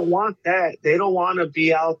 They don't want that. They don't want to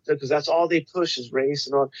be out there because that's all they push is race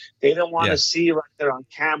and all. They don't want to see right there on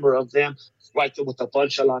camera of them right there with a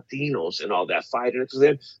bunch of Latinos and all that fighting. Because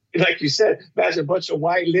then, like you said, imagine a bunch of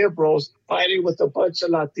white liberals fighting with a bunch of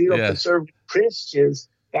Latino conservative Christians.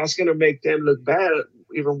 That's going to make them look bad,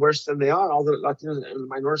 even worse than they are. All the Latinos and the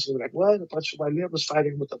minorities are like, what? A bunch of white liberals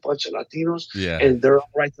fighting with a bunch of Latinos? Yeah. And they're all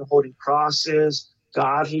right there holding crosses,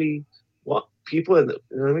 godly. Well, people in the,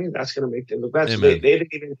 you know what I mean? That's going to make them look bad. So they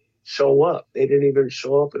didn't even show up. They didn't even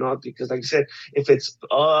show up and all because, like I said, if it's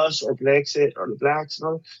us or Brexit or the blacks and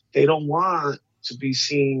all, they don't want to be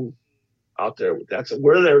seen out there.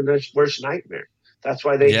 We're their worst nightmare. That's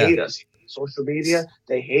why they hate us. Social media,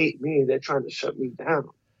 they hate me. They're trying to shut me down.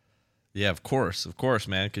 Yeah, of course,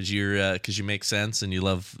 man, because you make sense and you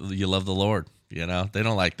love the Lord. You know, they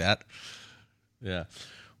don't like that. Yeah.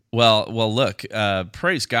 Well, look,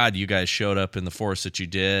 praise God you guys showed up in the force that you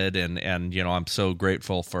did, and you know, I'm so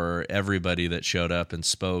grateful for everybody that showed up and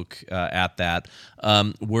spoke at that.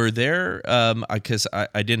 Were there, because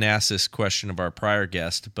I didn't ask this question of our prior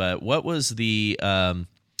guest, but what was the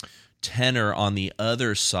tenor on the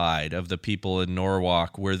other side of the people in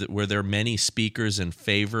Norwalk? Were there many speakers in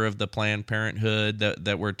favor of the Planned Parenthood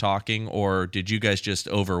that were talking, or did you guys just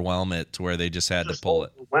overwhelm it to where they just had to pull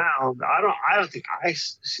it? Wow, I don't think I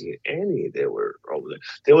see any that were over there.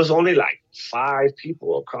 There was only like 5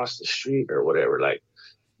 people across the street or whatever. Like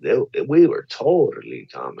we were totally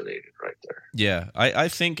dominated right there. Yeah, I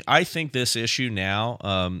think this issue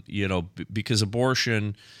now, you know, because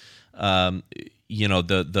abortion, you know,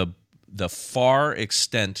 the far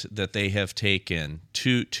extent that they have taken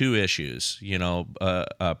two issues, you know,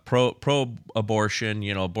 pro-abortion,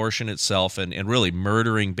 you know, abortion itself, and really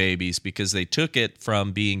murdering babies, because they took it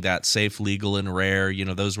from being that safe, legal, and rare, you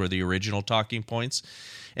know, those were the original talking points,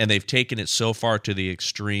 and they've taken it so far to the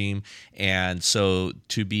extreme. And so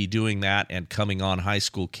to be doing that and coming on high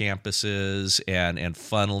school campuses and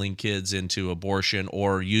funneling kids into abortion,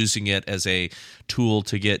 or using it as a tool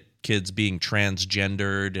to get kids being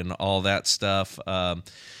transgendered and all that stuff,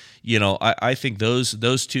 you know, I think those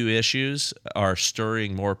 2 issues are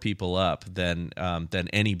stirring more people up than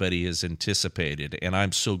anybody has anticipated, and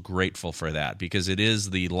I'm so grateful for that, because it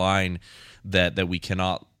is the line that we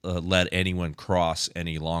cannot let anyone cross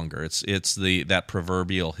any longer. It's that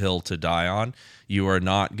proverbial hill to die on. You are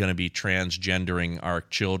not going to be transgendering our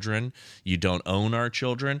children. You don't own our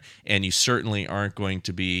children, and you certainly aren't going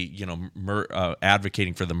to be, you know,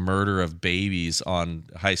 advocating for the murder of babies on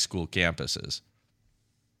high school campuses.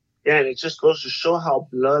 Yeah, and it just goes to show how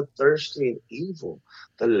bloodthirsty and evil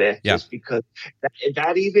the left is, because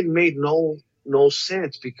that even made no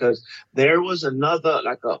sense, because there was another,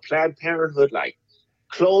 like a Planned Parenthood, like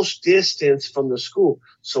close distance from the school.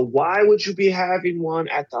 So why would you be having one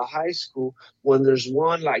at the high school when there's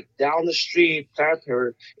one like down the street, Planned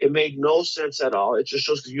Parenthood? It made no sense at all. It just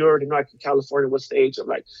shows, because you already know, like in California, what's the age of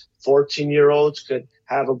like 14-year-olds could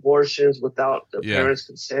have abortions without their parents'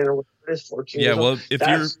 consent, or whatever it is, 14 years old.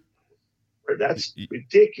 That's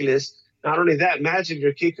ridiculous. Not only that, imagine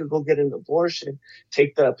your kid could go get an abortion,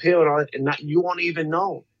 take the pill, and all, and you won't even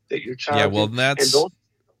know that your child. Yeah, well, that's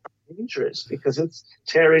dangerous, because it's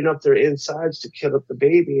tearing up their insides to kill up the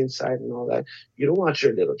baby inside and all that. You don't want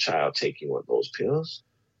your little child taking one of those pills.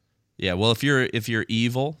 Yeah, well, if you're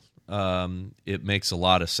evil, it makes a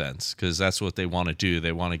lot of sense, because that's what they want to do.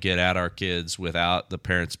 They want to get at our kids without the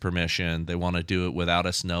parents' permission. They want to do it without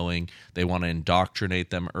us knowing. They want to indoctrinate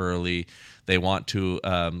them early. They want to,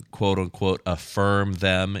 quote unquote, affirm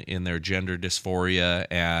them in their gender dysphoria,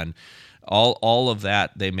 and all of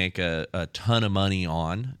that they make a ton of money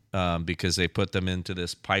on, because they put them into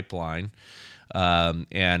this pipeline.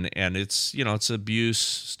 And it's, it's abuse,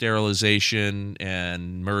 sterilization,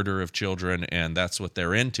 and murder of children, and that's what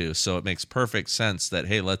they're into. So it makes perfect sense that,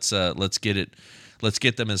 hey, let's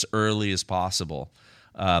get them as early as possible.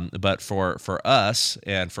 But for us,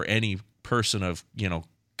 and for any person of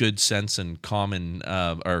good sense and common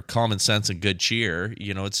sense and good cheer,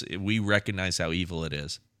 we recognize how evil it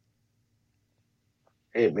is.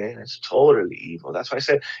 Hey man, it's totally evil. That's why I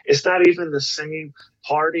said it's not even the same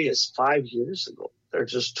party as 5 years ago. They're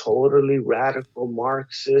just totally radical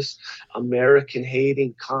Marxist, American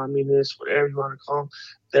hating communists, whatever you want to call them.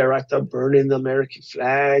 They're out there burning the American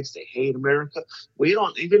flags. They hate America. We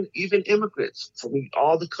don't even immigrants from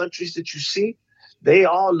all the countries that you see, they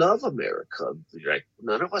all love America. Like,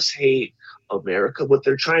 none of us hate America. What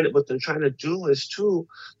they're trying to do is too,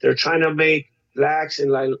 they're trying to make blacks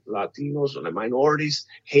and Latinos and the minorities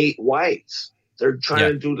hate whites. They're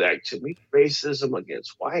trying to do that, to me, racism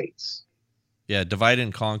against whites. Yeah, divide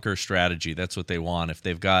and conquer strategy. That's what they want. If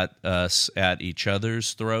they've got us at each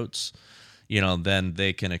other's throats, then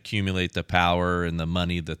they can accumulate the power and the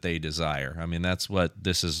money that they desire. I mean, that's what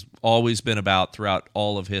this has always been about throughout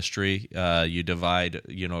all of history. You divide,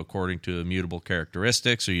 according to immutable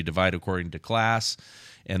characteristics, or you divide according to class,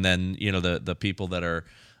 and then the people that are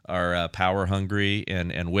power hungry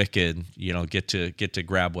and wicked, get to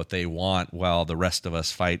grab what they want, while the rest of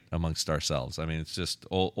us fight amongst ourselves. I mean, it's just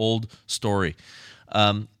old story.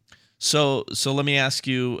 So let me ask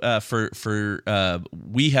you,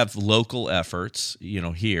 we have local efforts,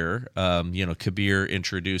 here. Kabir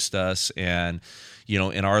introduced us, and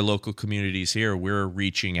in our local communities here, we're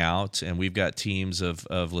reaching out, and we've got teams of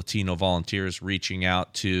Latino volunteers reaching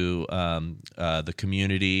out to the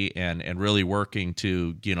community and really working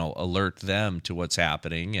to alert them to what's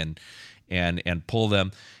happening and pull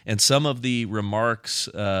them. And some of the remarks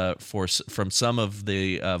from some of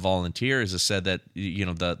the volunteers have said that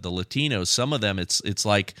the Latinos, some of them, it's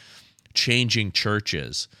like changing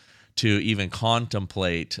churches to even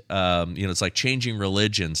contemplate. It's like changing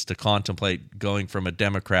religions to contemplate going from a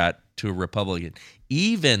Democrat to a Republican,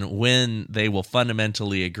 even when they will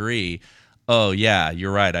fundamentally agree. Oh yeah,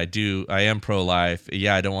 you're right. I am pro-life.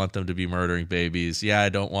 Yeah, I don't want them to be murdering babies. Yeah, I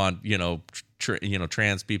don't want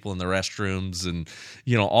trans people in the restrooms, and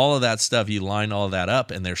all of that stuff. You line all that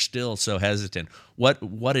up, and they're still so hesitant.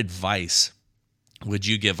 What advice would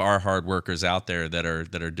you give our hard workers out there that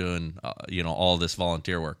are doing all this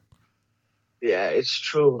volunteer work? Yeah, it's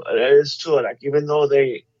true. It is true. Like, even though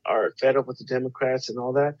they are fed up with the Democrats and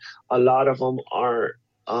all that, a lot of them are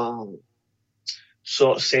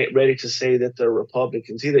ready to say that they're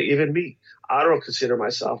Republicans. Even me, I don't consider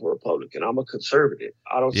myself a Republican. I'm a conservative.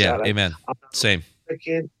 I don't. Yeah, amen. Same.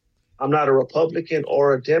 I'm not a Republican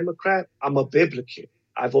or a Democrat. I'm a Biblican.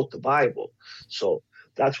 I vote the Bible. So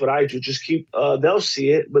that's what I do. Just keep. They'll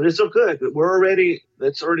see it, but it's so good.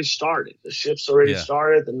 It's already started. The ship's already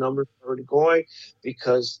started. The numbers are already going,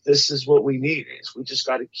 because this is what we need. We just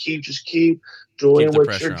got to keep doing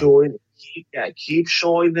what you're doing. Keep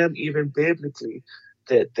showing them, even biblically,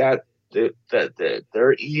 that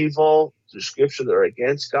they're evil. The scripture, they're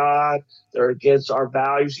against God. They're against our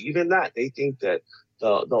values. Even that, they think that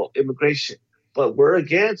the immigration, but we're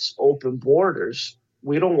against open borders.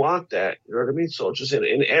 We don't want that. You know what I mean? So just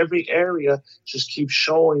in every area, just keep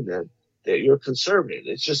showing them that you're conservative.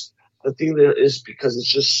 It's just the thing that is, because it's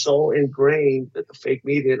just so ingrained, that the fake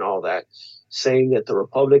media and all that, saying that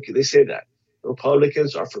they say that the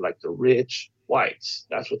Republicans are for like the rich whites.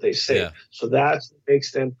 That's what they say. Yeah. So that's what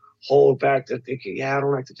makes them hold back. They're thinking, I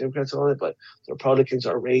don't like the Democrats and all that, but the Republicans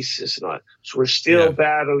are racist and all that. So we're still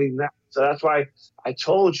battling that. So that's why I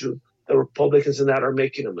told you the Republicans and that are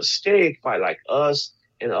making a mistake by, like, us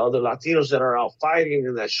and other Latinos that are out fighting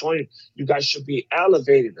and that showing you guys should be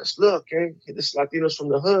elevating us. Look, this Latinos from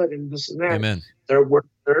the hood and this and that. Amen.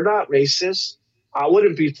 They're not racist. I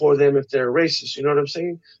wouldn't be for them if they're racist. You know what I'm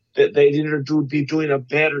saying? That they need to be doing a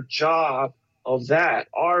better job of that,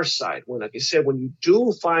 our side. When, like I said, when you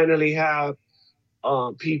do finally have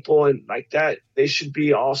people and like that, they should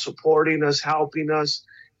be all supporting us, helping us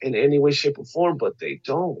in any way, shape, or form. But they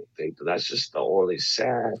don't. That's just the only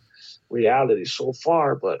sad reality so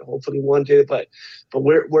far. But hopefully one day. But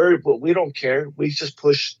we don't care. We just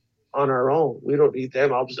push on our own. We don't need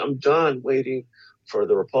them. I'm done waiting for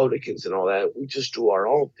the Republicans and all that. We just do our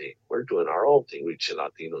own thing. We're doing our own thing. We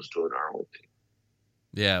Latinos doing our own thing.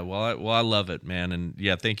 Yeah, well, I love it, man, and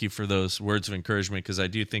yeah, thank you for those words of encouragement because I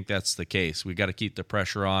do think that's the case. We got to keep the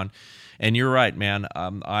pressure on, and you're right, man.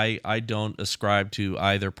 I don't ascribe to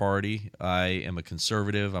either party. I am a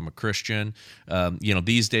conservative. I'm a Christian.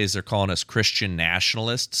 These days they're calling us Christian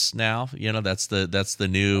nationalists now. That's the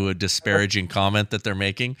new disparaging comment that they're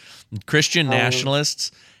making. Christian Um,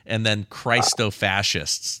 nationalists and then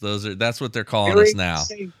Christo-fascists. That's what they're they calling were us even now.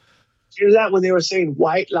 saying, hear that when they were saying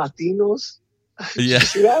white Latinos? Did Yeah. you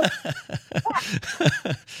see that?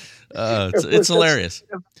 It's They're putting it's hilarious.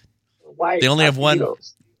 They white only have one.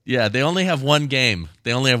 Latinos. Yeah, they only have one game.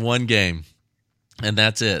 They only have one game, and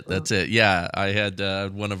that's it. Uh, That's it. Yeah, I had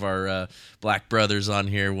one of our black brothers on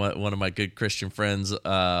here. One of my good Christian friends,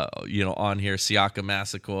 on here, Siaka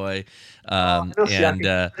Massaquoi, I know and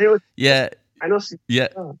Siaki. They were, yeah, I know Siaki. yeah,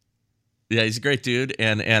 yeah, he's a great dude,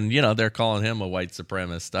 and they're calling him a white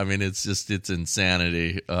supremacist. I mean, it's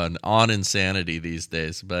insanity, on insanity these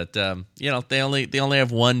days. But they only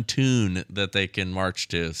have one tune that they can march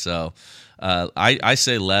to. So I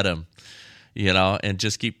say let them, and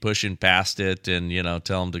just keep pushing past it, and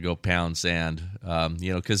tell them to go pound sand.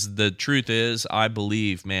 Because the truth is, I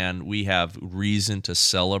believe, man, we have reason to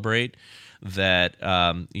celebrate that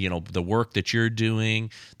the work that you're doing,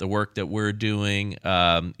 the work that we're doing,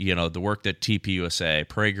 the work that TPUSA,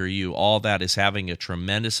 PragerU, all that is having a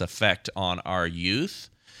tremendous effect on our youth.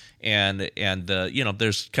 And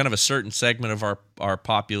there's kind of a certain segment of our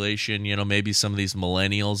population, maybe some of these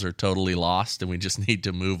millennials are totally lost and we just need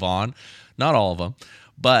to move on. Not all of them,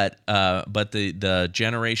 but the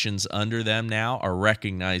generations under them now are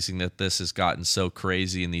recognizing that this has gotten so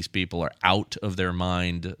crazy and these people are out of their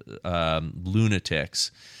mind,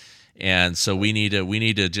 lunatics. And so we need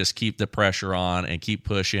to just keep the pressure on and keep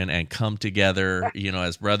pushing and come together,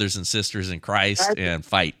 as brothers and sisters in Christ Imagine, and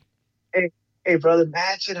fight. hey, hey, brother,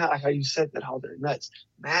 imagine how you said that, how they're nuts.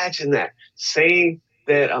 Imagine that. Saying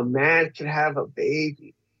that a man can have a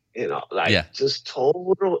baby, like Yeah. just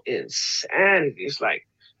total insanity. It's like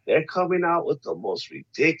they're coming out with the most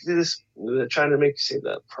ridiculous, they're trying to make you say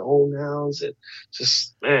the pronouns and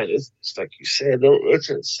just, man, it's like you said, it's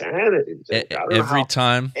insanity. I don't know Every how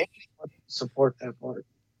time. anyone can support that part.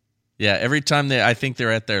 Yeah, every time I think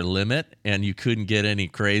they're at their limit and you couldn't get any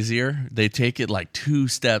crazier, they take it like two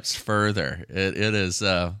steps further. It is,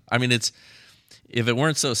 I mean, if it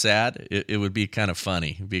weren't so sad, it would be kind of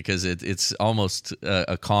funny because it's almost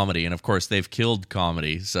a comedy. And of course, they've killed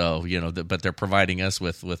comedy, so but they're providing us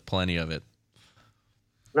with plenty of it.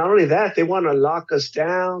 Not only that, they want to lock us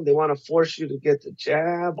down. They want to force you to get the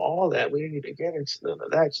jab, all that. We didn't even get into none of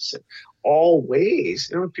that. Just in all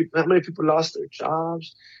ways. How many people lost their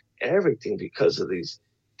jobs, everything because of these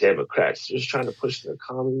Democrats. They're just trying to push their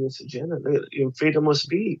communist agenda. Freedom of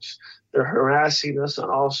speech. They're harassing us on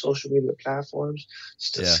all social media platforms.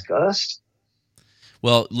 It's Yeah. disgusting.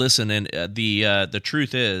 Well, listen, and the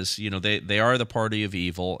truth is, they are the party of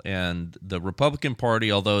evil, and the Republican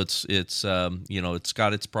Party, although it's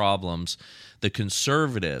got its problems, the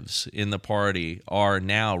conservatives in the party are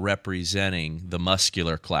now representing the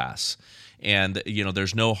muscular class, and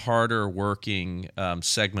there's no harder working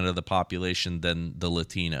segment of the population than the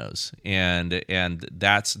Latinos, and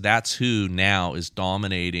that's who now is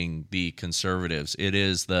dominating the conservatives. It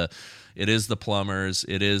is the plumbers,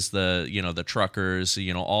 it is the truckers,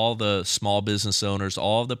 all the small business owners,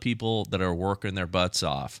 all the people that are working their butts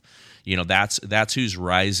off. That's who's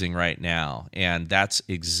rising right now, and that's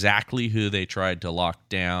exactly who they tried to lock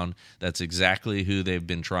down. That's exactly who they've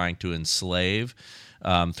been trying to enslave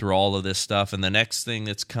through all of this stuff. And the next thing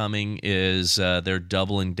that's coming is they're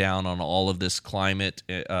doubling down on all of this climate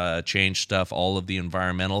change stuff, all of the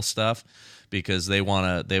environmental stuff, because they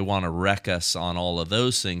want to wreck us on all of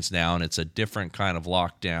those things now, and it's a different kind of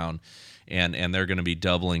lockdown, and they're going to be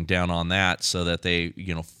doubling down on that so that they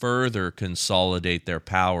further consolidate their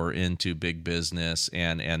power into big business,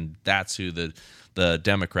 and that's who the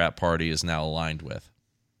Democrat Party is now aligned with.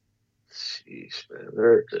 Jeez, man,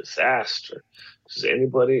 they're a disaster. Does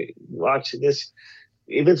anybody watching this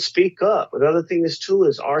even speak up? Another thing is too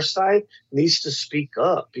is our side needs to speak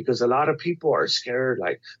up because a lot of people are scared,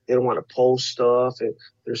 like they don't want to post stuff and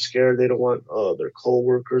they're scared they don't want their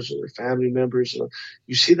coworkers or their family members.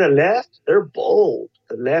 You see the left, they're bold.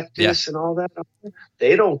 The Yeah. leftists and all that,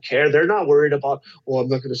 they don't care. They're not worried about, oh, I'm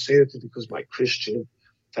not going to say it because my Christian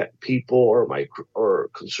people or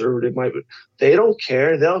conservative might. They don't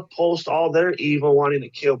care. They'll post all their evil, wanting to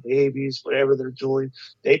kill babies, whatever they're doing.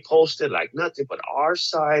 They post it like nothing. But our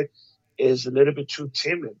side is a little bit too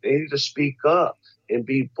timid. They need to speak up. and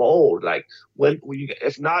be bold. Like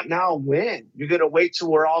if not now, when? You're gonna wait till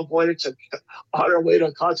we're all going into on our way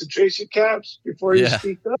to concentration camps before you Yeah.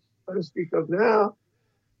 speak up? You better speak up now.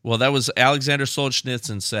 Well, that was Alexander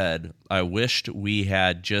Solzhenitsyn said, I wished we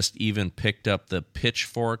had just even picked up the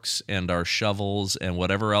pitchforks and our shovels and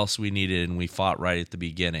whatever else we needed, and we fought right at the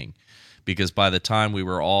beginning. Because by the time we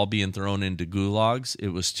were all being thrown into gulags, it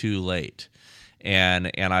was too late. And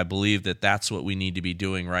I believe that that's what we need to be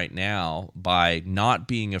doing right now by not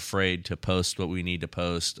being afraid to post what we need to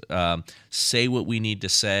post, say what we need to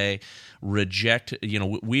say, reject.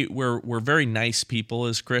 We're very nice people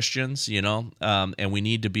as Christians, and we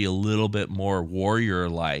need to be a little bit more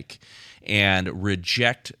warrior-like and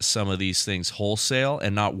reject some of these things wholesale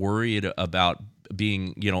and not worried about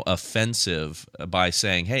being, offensive by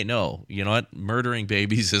saying, hey, no, you know what, murdering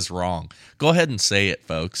babies is wrong. Go ahead and say it,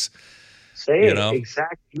 folks. Say it.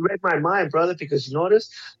 Exactly. You read my mind, brother, because you notice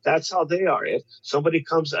that's how they are. If somebody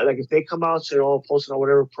comes, like if they come out and say, oh, posting on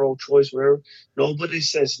whatever, pro-choice, whatever, nobody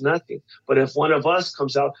says nothing. But if one of us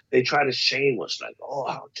comes out, they try to shame us, like, oh,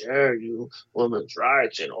 how dare you, women's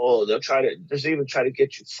rights, and there's even try to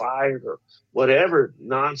get you fired or whatever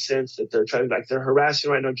nonsense that they're trying to, like they're harassing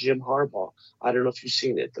right now Jim Harbaugh. I don't know if you've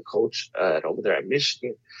seen it, the coach over there at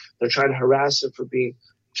Michigan. They're trying to harass him for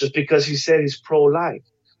just because he said he's pro-life.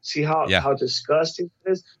 See how disgusting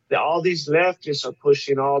it is? All these leftists are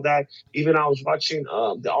pushing all that. Even I was watching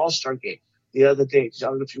the All-Star game the other day. I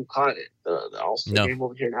don't know if you caught it. The All-Star game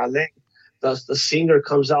over here in LA. The singer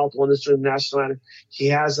comes out, the one that's doing the national anthem. He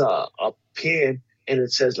has a pin and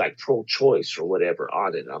it says like pro-choice or whatever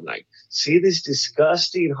on it. I'm like, see this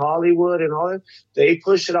disgusting Hollywood and all that? They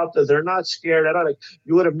push it out there. They're not scared at all. Like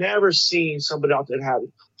you would have never seen somebody out there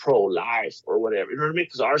having pro-life or whatever. You know what I mean?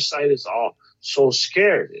 Because our side is all so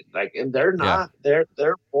scared, and they're not. Yeah.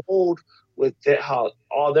 They're bold with how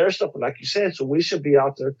all their stuff. Like you said, so we should be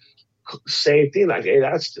out there. Same thing. Like, hey,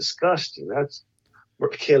 that's disgusting. We're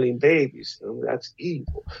killing babies. That's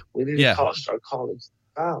evil. We need to start calling stuff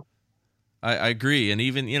out. I agree, and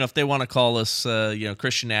even if they want to call us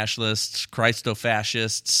Christian nationalists,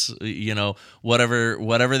 Christo-fascists,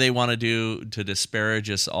 whatever they want to do to disparage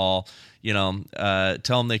us all,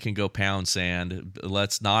 tell them they can go pound sand.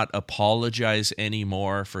 Let's not apologize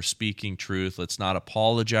anymore for speaking truth. Let's not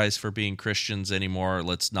apologize for being Christians anymore.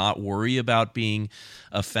 Let's not worry about being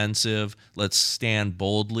offensive. Let's stand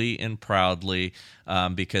boldly and proudly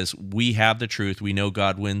because we have the truth. We know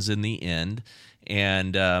God wins in the end.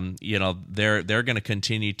 And they're going to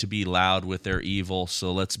continue to be loud with their evil.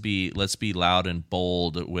 So let's be loud and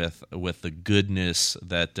bold with the goodness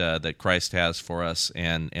that Christ has for us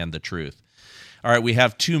and the truth. All right, we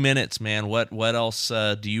have 2 minutes, man. What else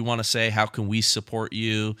do you want to say? How can we support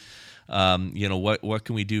you? What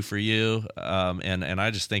can we do for you? And I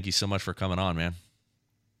just thank you so much for coming on, man.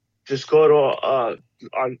 Just go to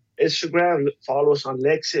on Instagram, follow us on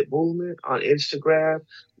Lexit Movement on Instagram.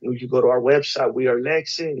 You can go to our website, We Are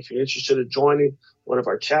Lexit. If you're interested in joining one of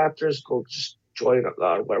our chapters, go just join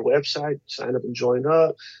our website, sign up and join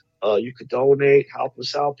up. You could donate, help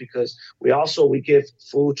us out because we give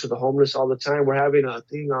food to the homeless all the time. We're having a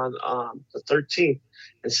thing on the 13th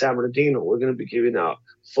in San Bernardino. We're going to be giving out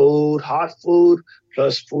food, hot food,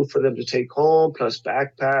 plus food for them to take home, plus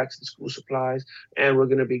backpacks and school supplies. And we're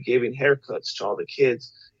going to be giving haircuts to all the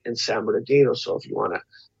kids in San Bernardino. So if you want to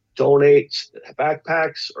donate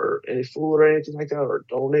backpacks or any food or anything like that, or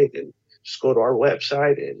donate, and just go to our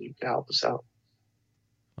website and you can help us out.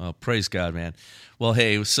 Well, praise God, man. Well,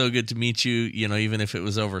 hey, it was so good to meet you. Even if it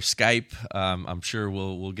was over Skype, I'm sure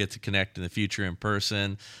we'll get to connect in the future in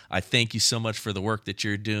person. I thank you so much for the work that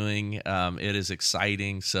you're doing. It is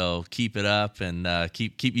exciting. So keep it up and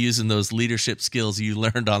keep using those leadership skills you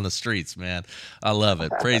learned on the streets, man. I love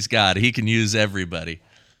it. Praise God. He can use everybody.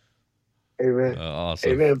 Amen.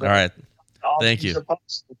 Awesome. Amen. All right. Thank you.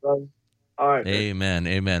 Possible, all right. Amen.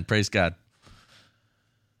 Man. Amen. Praise God.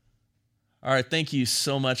 All right, thank you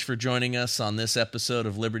so much for joining us on this episode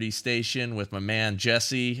of Liberty Station with my man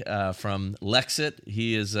Jesse from Lexit.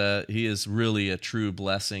 He is really a true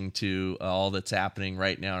blessing to all that's happening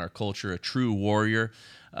right now in our culture, a true warrior.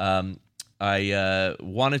 I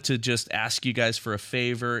wanted to just ask you guys for a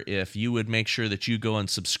favor, if you would make sure that you go and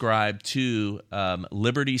subscribe to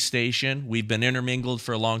Liberty Station. We've been intermingled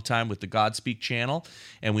for a long time with the Godspeak channel,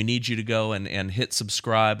 and we need you to go and hit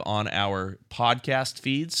subscribe on our podcast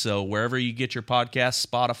feeds. So wherever you get your podcasts,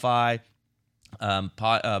 Spotify,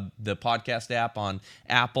 the podcast app on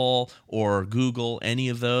Apple or Google, any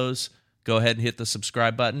of those, go ahead and hit the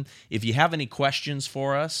subscribe button. If you have any questions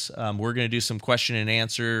for us, we're going to do some question and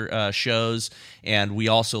answer shows, and we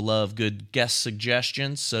also love good guest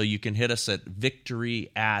suggestions, so you can hit us at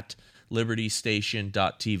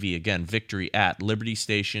victory@libertystation.tv. Again,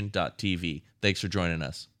 victory@libertystation.tv. Thanks for joining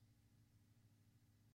us.